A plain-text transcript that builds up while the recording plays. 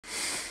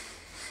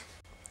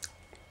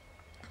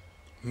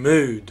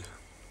Mood.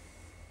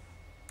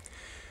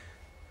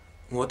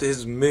 What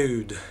is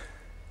mood?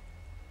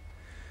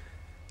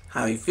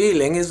 How you're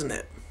feeling, isn't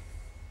it?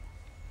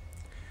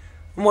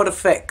 And what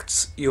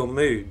affects your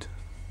mood?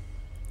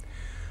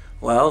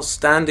 Well,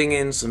 standing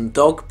in some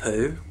dog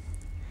poo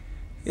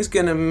is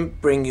going to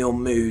bring your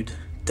mood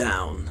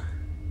down.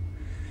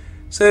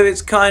 So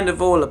it's kind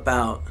of all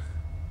about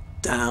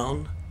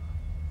down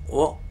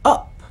or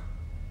up.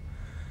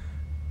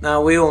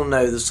 Now we all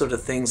know the sort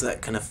of things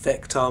that can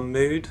affect our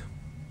mood.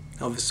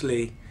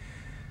 Obviously,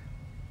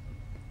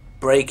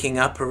 breaking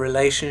up a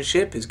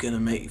relationship is going to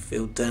make you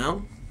feel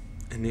down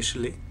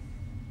initially.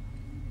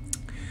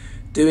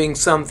 Doing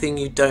something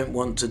you don't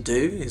want to do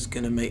is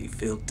going to make you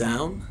feel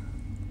down.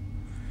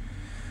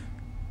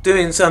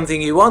 Doing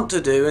something you want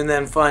to do and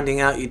then finding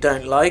out you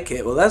don't like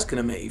it, well, that's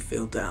going to make you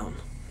feel down.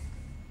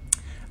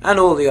 And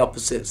all the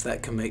opposites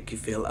that can make you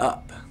feel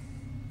up.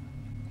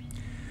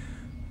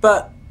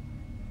 But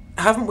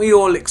haven't we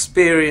all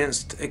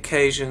experienced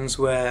occasions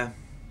where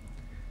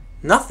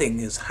nothing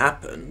has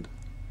happened,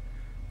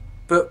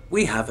 but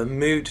we have a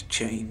mood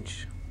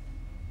change?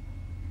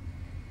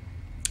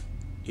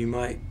 You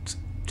might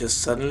just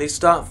suddenly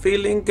start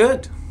feeling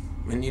good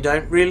and you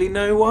don't really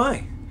know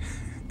why.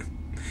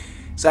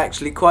 It's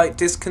actually quite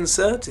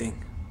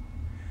disconcerting.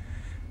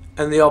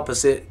 And the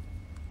opposite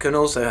can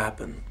also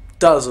happen,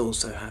 does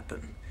also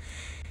happen.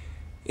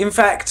 In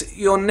fact,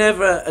 you're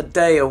never a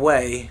day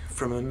away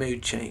from a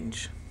mood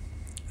change,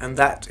 and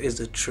that is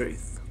a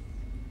truth.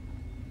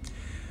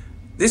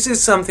 This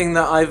is something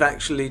that I've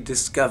actually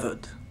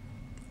discovered,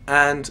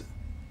 and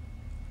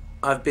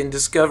I've been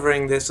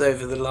discovering this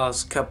over the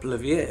last couple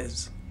of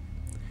years.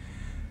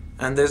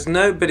 And there's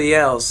nobody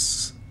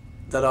else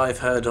that I've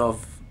heard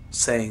of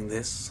saying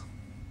this.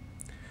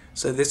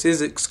 So this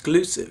is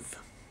exclusive.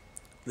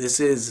 This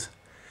is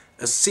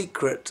a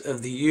secret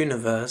of the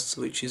universe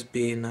which is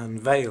being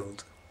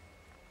unveiled.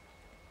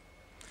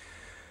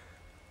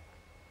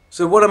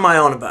 So what am I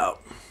on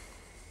about?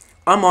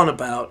 I'm on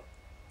about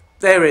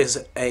there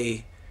is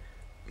a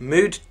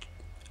mood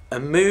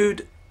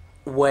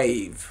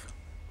wave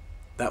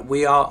that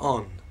we are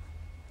on.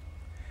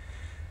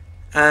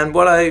 And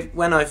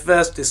when I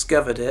first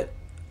discovered it,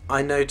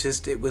 I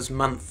noticed it was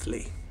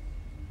monthly.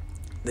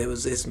 There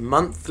was this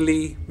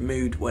monthly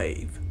mood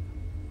wave.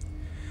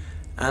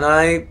 And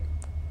I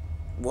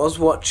was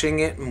watching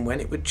it and when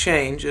it would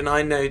change, and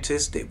I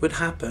noticed it would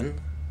happen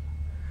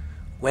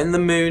when the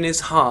moon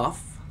is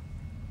half,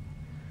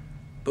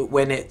 but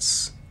when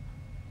it's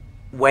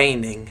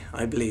waning,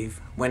 I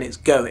believe, when it's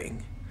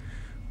going.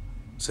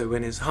 So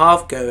when it's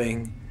half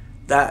going,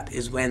 that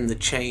is when the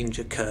change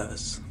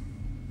occurs.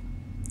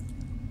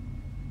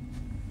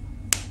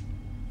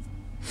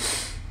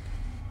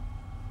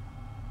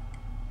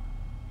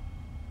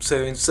 So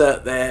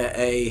insert there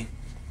a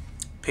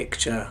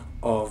picture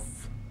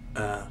of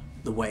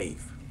the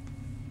wave.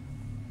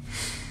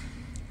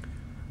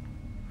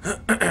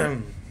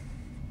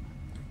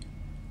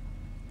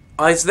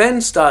 I then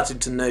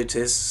started to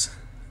notice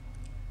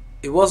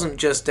it wasn't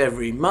just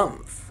every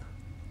month,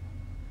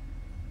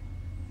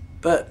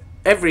 but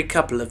every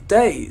couple of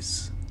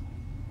days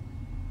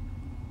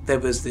there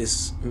was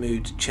this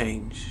mood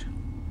change.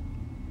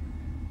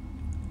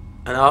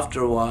 And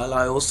after a while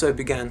I also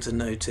began to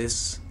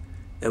notice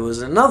there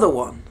was another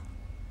one,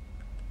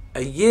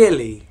 a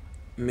yearly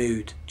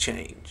mood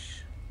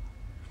change.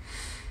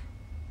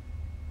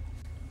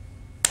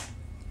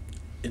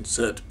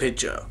 Insert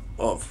picture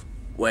of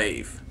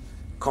wave,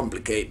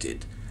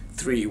 complicated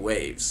 3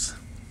 waves.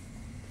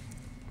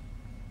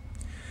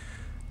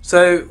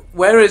 So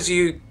whereas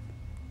you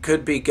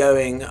could be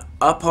going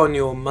up on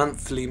your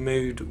monthly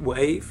mood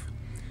wave,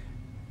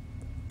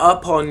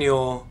 up on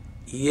your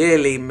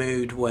yearly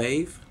mood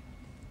wave,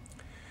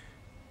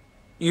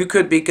 you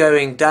could be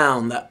going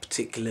down that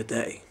particular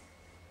day.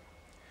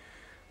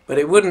 But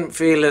it wouldn't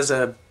feel as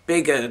a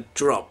bigger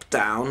drop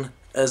down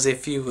as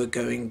if you were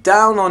going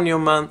down on your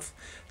month,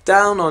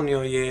 down on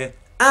your year,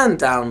 and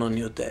down on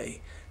your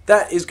day.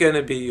 That is going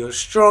to be your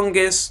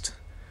strongest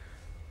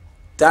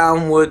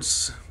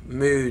downwards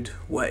mood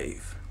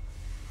wave.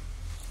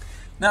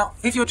 Now,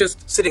 if you're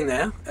just sitting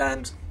there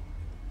and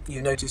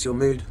you notice your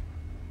mood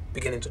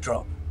beginning to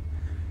drop,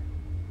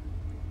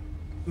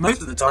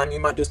 most of the time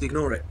you might just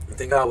ignore it and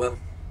think, oh well,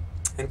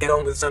 and get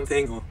on with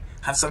something or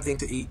have something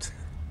to eat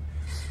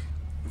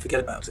and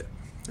forget about it.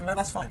 And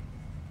that's fine.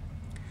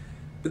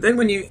 But then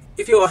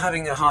if you're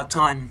having a hard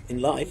time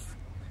in life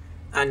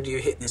and you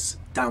hit this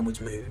downwards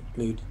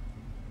mood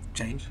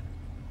change,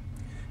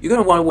 you're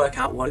going to want to work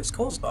out what it's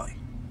caused by.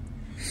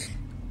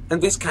 And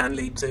this can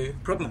lead to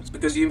problems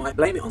because you might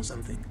blame it on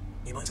something.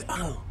 You might say,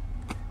 oh,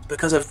 it's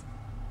because of,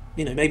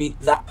 maybe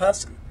that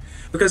person.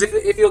 Because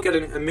if you're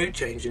getting a mood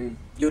change and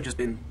you've just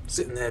been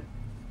sitting there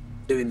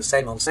doing the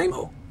same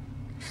old,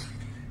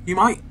 you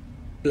might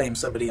blame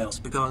somebody else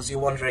because you're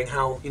wondering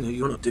how,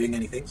 you're not doing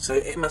anything, so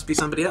it must be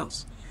somebody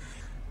else.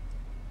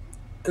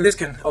 And this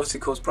can obviously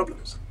cause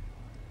problems.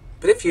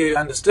 But if you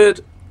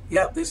understood,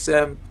 yeah, this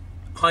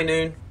high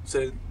noon,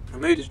 so my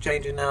mood is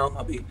changing now,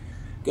 I'll be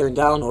going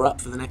down or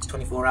up for the next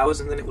 24 hours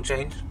and then it will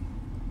change.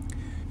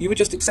 You would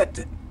just accept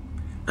it.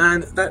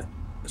 And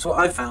that's what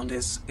I found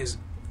is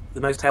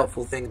the most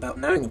helpful thing about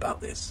knowing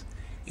about this,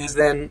 is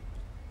then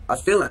I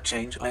feel that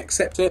change, I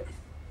accept it,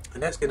 I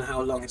know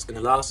how long it's going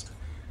to last,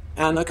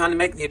 and I kind of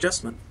make the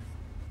adjustment.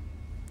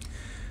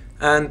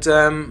 And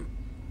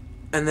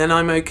then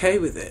I'm okay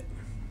with it.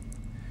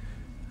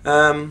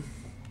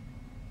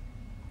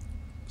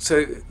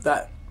 So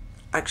that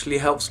actually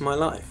helps my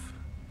life.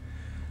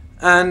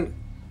 And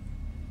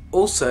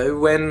also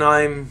when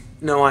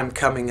I'm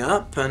coming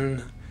up,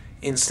 and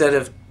instead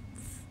of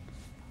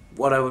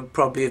what I would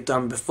probably have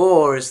done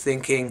before is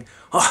thinking,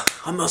 oh,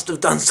 I must have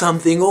done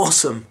something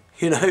awesome,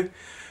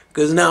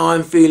 because now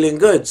I'm feeling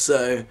good,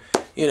 so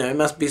it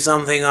must be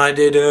something I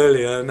did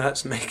earlier and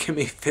that's making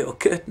me feel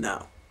good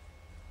now.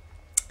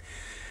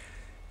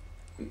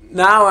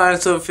 Now I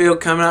sort of feel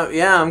coming up,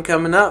 yeah, I'm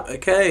coming up,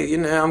 okay,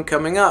 I'm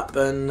coming up,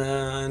 and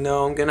I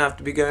know I'm going to have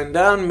to be going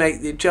down,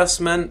 make the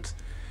adjustment,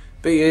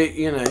 but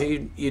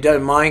you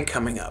don't mind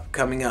coming up.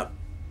 Coming up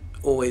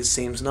always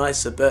seems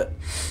nicer, but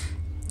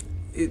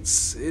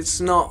it's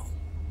not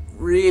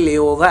really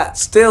all that.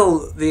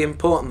 Still, the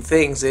important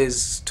things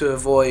is to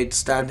avoid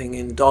standing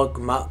in dog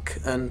muck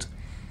and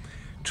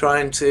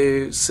trying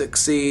to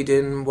succeed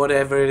in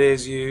whatever it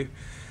is you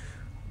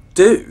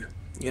do.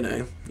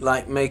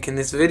 Like making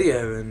this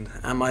video, and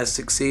am I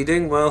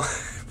succeeding? Well,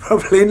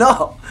 probably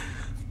not.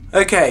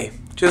 Okay,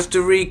 just to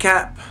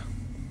recap,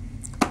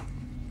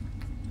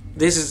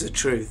 this is the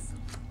truth.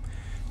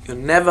 You're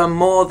never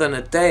more than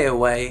a day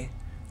away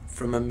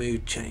from a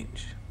mood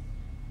change.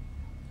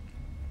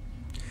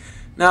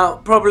 Now,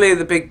 probably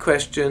the big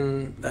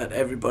question that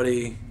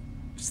everybody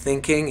is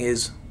thinking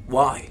is,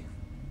 why?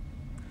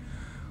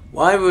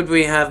 Why would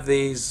we have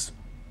these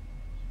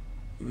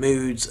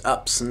moods,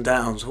 ups and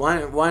downs?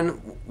 Why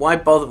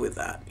bother with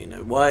that?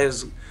 Why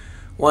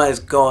has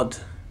God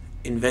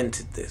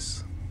invented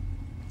this?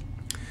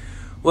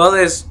 Well,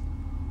 there's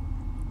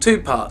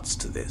two parts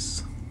to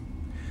this.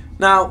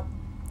 Now,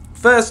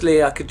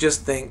 firstly, I could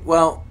just think,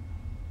 well,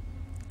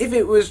 if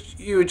it was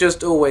you were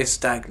just always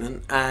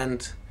stagnant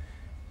and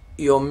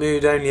your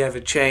mood only ever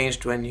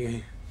changed when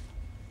you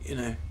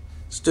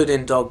stood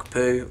in dog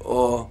poo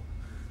or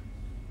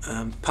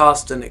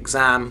passed an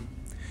exam,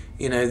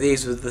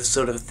 these were the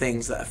sort of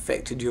things that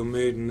affected your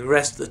mood, and the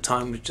rest of the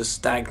time was just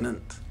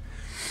stagnant.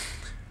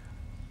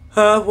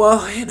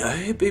 Well,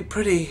 it'd be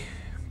pretty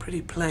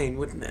plain,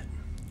 wouldn't it?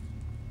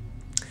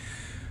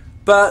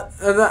 But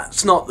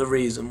that's not the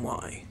reason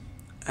why.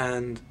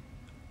 And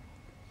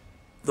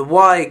the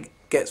why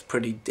gets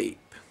pretty deep,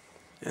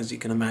 as you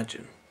can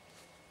imagine.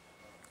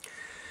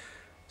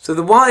 So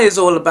the why is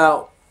all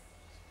about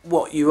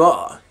what you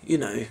are.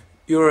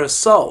 You're a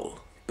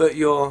soul, but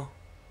you're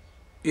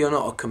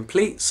not a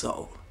complete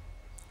soul.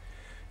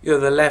 You're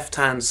the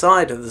left-hand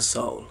side of the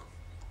soul,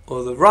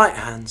 or the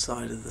right-hand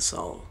side of the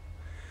soul.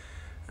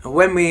 And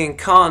when we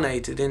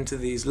incarnated into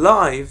these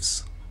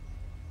lives,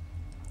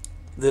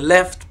 the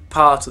left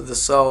part of the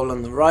soul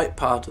and the right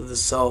part of the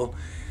soul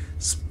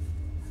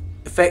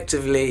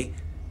effectively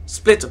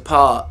split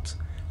apart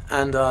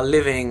and are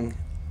living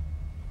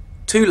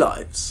two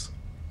lives.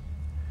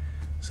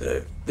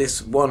 So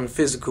this one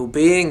physical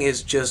being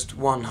is just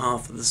one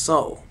half of the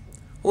soul.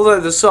 Although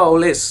the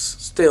soul is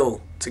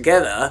still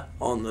together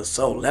on the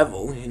soul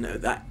level,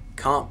 that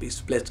can't be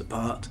split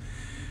apart,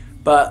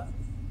 but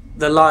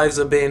the lives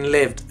are being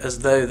lived as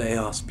though they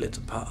are split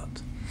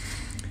apart.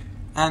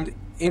 And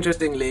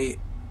interestingly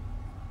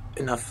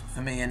enough,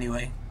 for me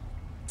anyway,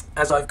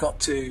 as I've got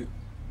to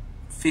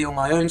feel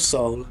my own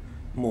soul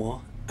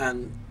more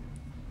and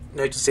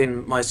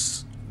noticing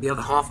the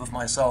other half of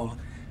my soul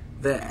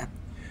there,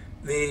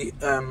 the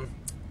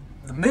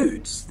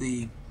moods,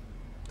 the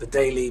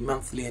daily,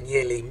 monthly and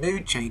yearly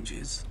mood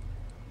changes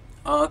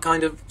are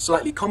kind of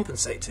slightly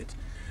compensated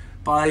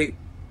by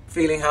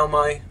feeling how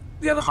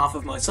the other half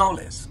of my soul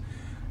is.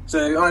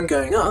 So I'm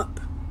going up.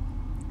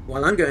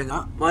 While I'm going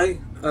up, my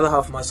other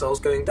half of my soul is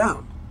going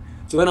down.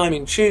 So when I'm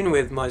in tune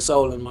with my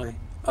soul and my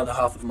other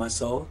half of my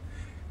soul,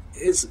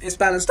 it's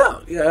balanced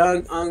out.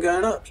 I'm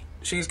going up,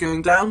 she's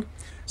going down.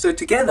 So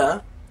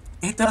together,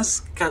 it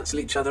does cancel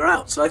each other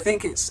out. So I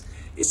think it's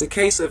a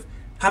case of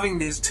having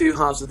these two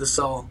halves of the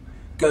soul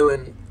go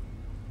and,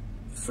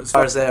 as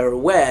far as they're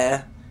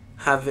aware,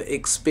 have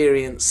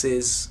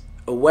experiences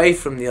away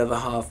from the other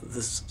half of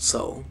the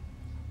soul.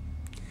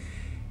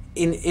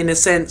 In a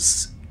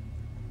sense,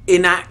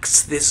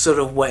 enacts this sort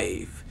of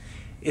wave.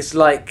 It's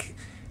like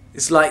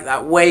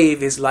that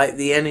wave is like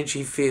the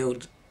energy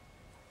field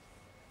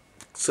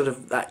sort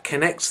of that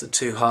connects the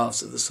two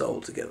halves of the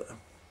soul together.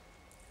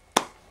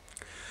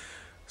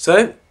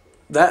 So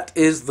that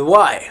is the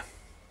why.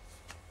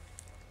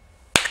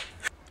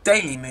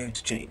 Daily mood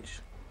change.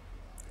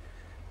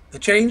 The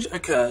change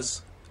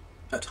occurs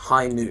at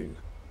high noon.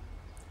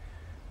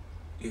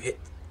 You hit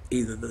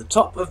either the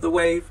top of the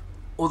wave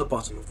or the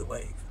bottom of the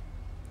wave.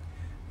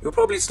 You'll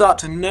probably start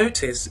to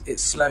notice it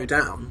slow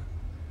down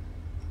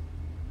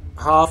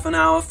half an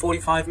hour,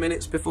 45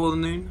 minutes before the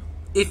noon,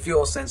 if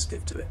you're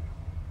sensitive to it.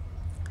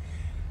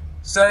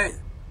 So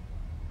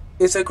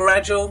it's a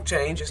gradual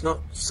change, it's not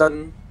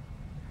sudden.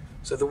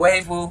 So the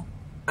wave will,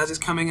 as it's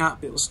coming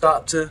up, it will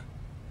start to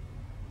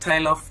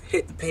tail off,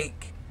 hit the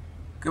peak,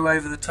 go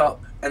over the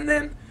top, and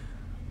then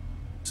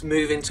to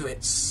move into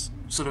its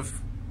sort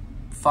of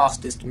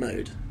fastest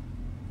mode.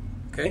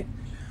 Okay?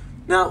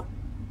 Now,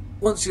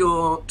 once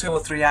you're 2 or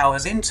 3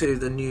 hours into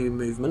the new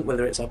movement,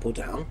 whether it's up or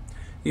down,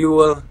 you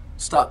will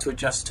start to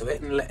adjust to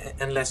it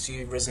unless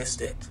you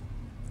resist it.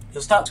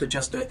 You'll start to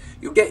adjust to it,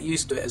 you'll get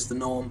used to it as the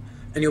norm,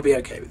 and you'll be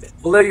okay with it.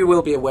 Although you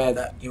will be aware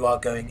that you are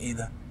going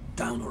either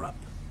down or up.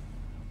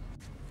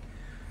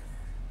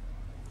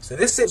 So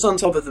this sits on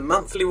top of the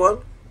monthly one,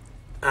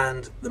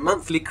 and the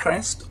monthly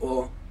crest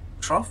or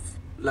trough,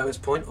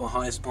 lowest point or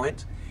highest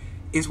point,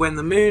 is when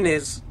the moon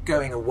is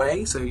going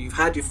away. So you've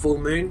had your full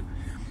moon,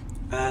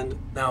 and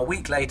now a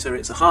week later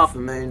it's a half a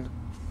moon,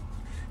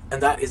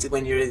 and that is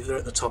when you're either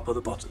at the top or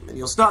the bottom. And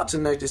you'll start to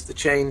notice the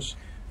change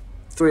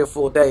 3 or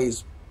 4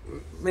 days,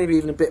 maybe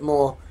even a bit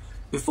more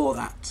before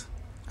that.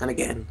 And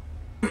again,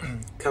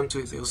 come to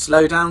it, it'll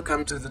slow down,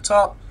 come to the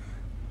top,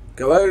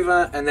 go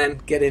over, and then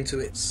get into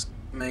its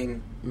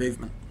main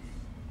movement.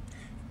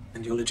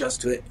 And you'll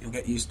adjust to it, you'll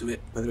get used to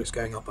it, whether it's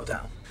going up or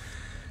down.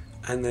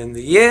 And then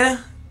the year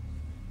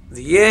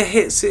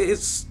hits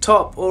its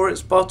top or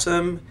its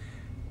bottom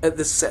at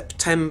the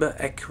September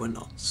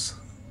equinox.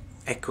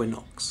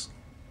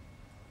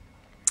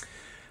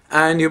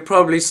 And you'll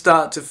probably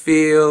start to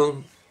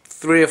feel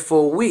 3 or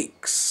 4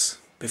 weeks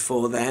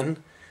before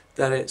then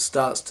that it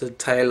starts to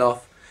tail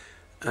off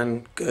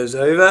and goes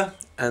over,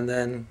 and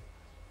then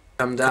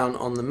come down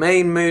on the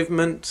main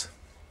movement.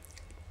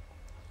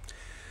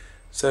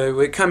 So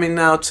we're coming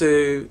now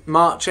to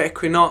March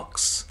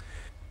equinox.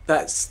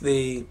 That's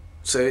the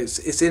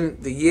it's in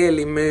the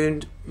yearly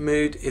mood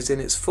is in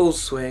its full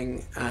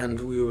swing,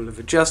 and we will have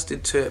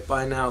adjusted to it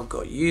by now,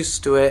 got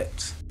used to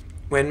it.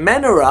 When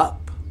men are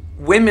up,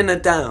 women are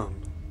down,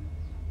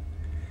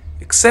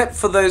 except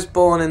for those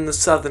born in the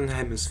southern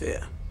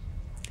hemisphere.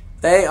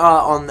 They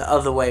are on the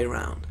other way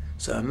round.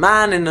 So a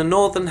man in the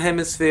northern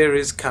hemisphere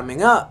is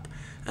coming up,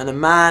 and a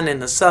man in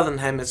the southern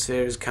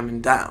hemisphere is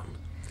coming down.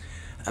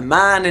 A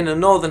man in the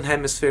northern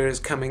hemisphere is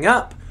coming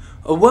up,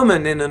 a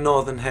woman in the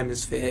northern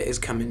hemisphere is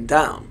coming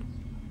down.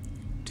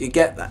 Do you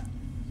get that?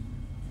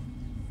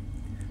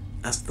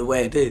 That's the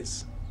way it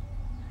is.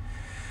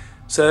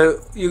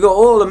 So you got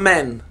all the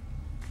men,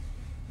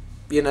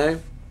 you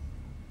know.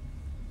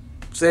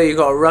 Say you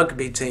got a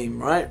rugby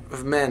team, right,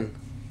 of men,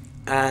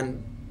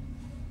 and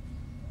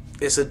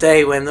it's a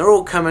day when they're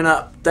all coming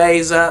up,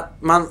 days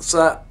up, months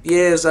up,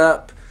 years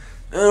up,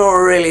 and they're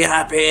all really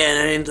happy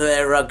and into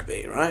their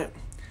rugby, right?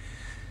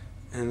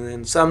 And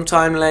then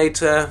sometime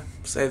later,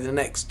 say the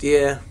next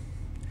year,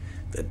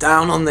 they're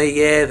down on their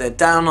year, they're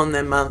down on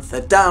their month,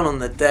 they're down on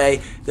the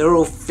day, they're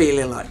all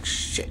feeling like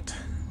shit.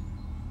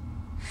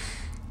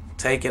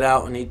 Take it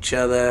out on each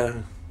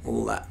other,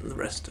 all that and the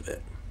rest of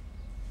it.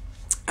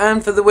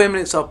 And for the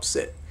women it's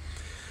opposite.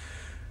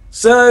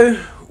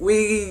 So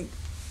we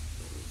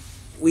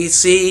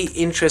see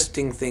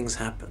interesting things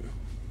happen.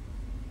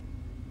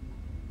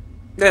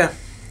 Yeah,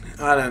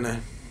 I don't know.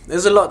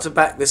 There's a lot to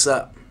back this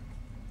up.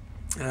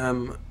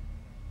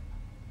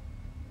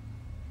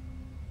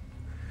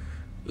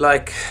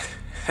 Like,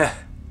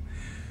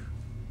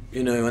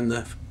 you know, in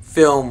the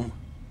film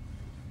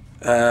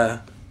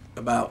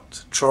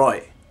about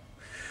Troy,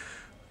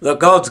 the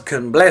gods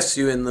can bless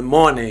you in the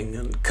morning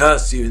and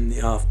curse you in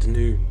the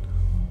afternoon.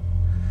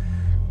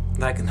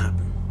 That can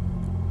happen.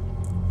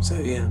 So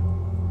yeah,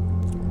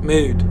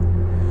 moon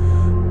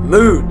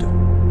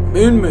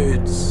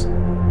moods,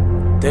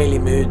 daily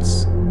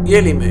moods,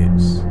 yearly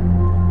moods.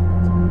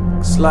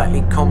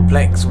 Slightly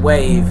complex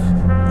wave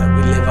that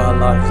we live our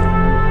lives in.